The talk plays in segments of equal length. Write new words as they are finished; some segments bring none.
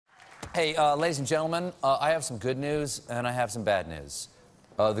Hey, ladies and gentlemen, I have some good news and I have some bad news.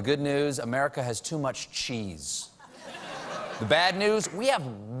 The good news, America has too much cheese. The bad news, we have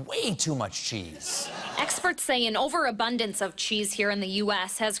way too much cheese. Experts say an overabundance of cheese here in the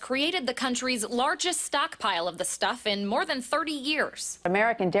U.S. has created the country's largest stockpile of the stuff in more than 30 years.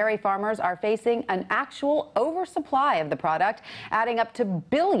 American dairy farmers are facing an actual oversupply of the product, adding up to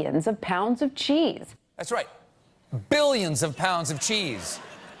billions of pounds of cheese. That's right, billions of pounds of cheese.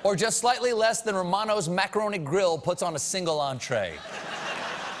 Or just slightly less than Romano's Macaroni Grill puts on a single entree.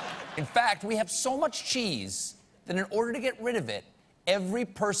 In fact, we have so much cheese that in order to get rid of it, every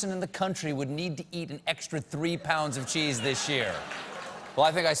person in the country would need to eat an extra 3 pounds of cheese this year. Well,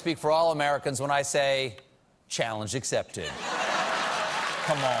 I think I speak for all Americans when I say, challenge accepted.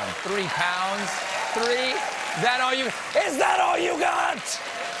 Come on, 3 pounds? 3? Is that all you got?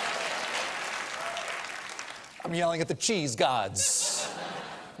 I'm yelling at the cheese gods.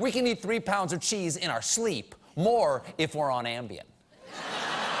 We can eat 3 pounds of cheese in our sleep, more if we're on Ambien.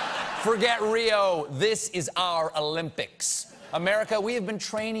 Forget Rio, this is our Olympics. America, we have been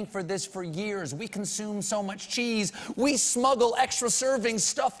training for this for years. We consume so much cheese, we smuggle extra servings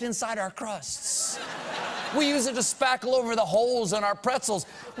stuffed inside our crusts. We use it to spackle over the holes in our pretzels.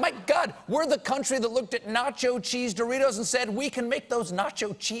 My God, we're the country that looked at nacho cheese Doritos and said, we can make those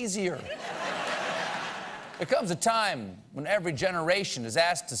nacho cheesier. There comes a time when every generation is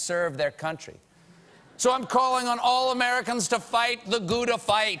asked to serve their country. So I'm calling on all Americans to fight the Gouda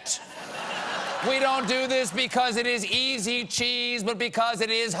fight. We don't do this because it is easy cheese, but because it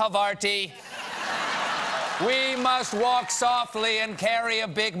is Havarti. We must walk softly and carry a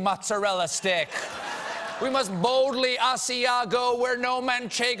big mozzarella stick. We must boldly Asiago where no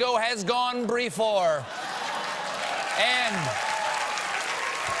Manchego has gone before.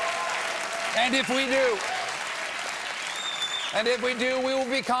 And if we do, we will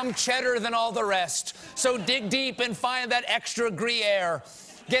become cheddar than all the rest. So dig deep and find that extra Gruyere.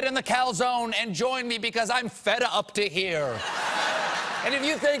 Get in the calzone and join me because I'm fed up to here. And if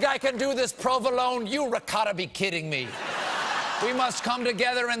you think I can do this provolone, you ricotta be kidding me. We must come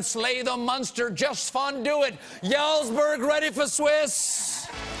together and slay the monster. Just fondue it. Jarlsberg ready for Swiss.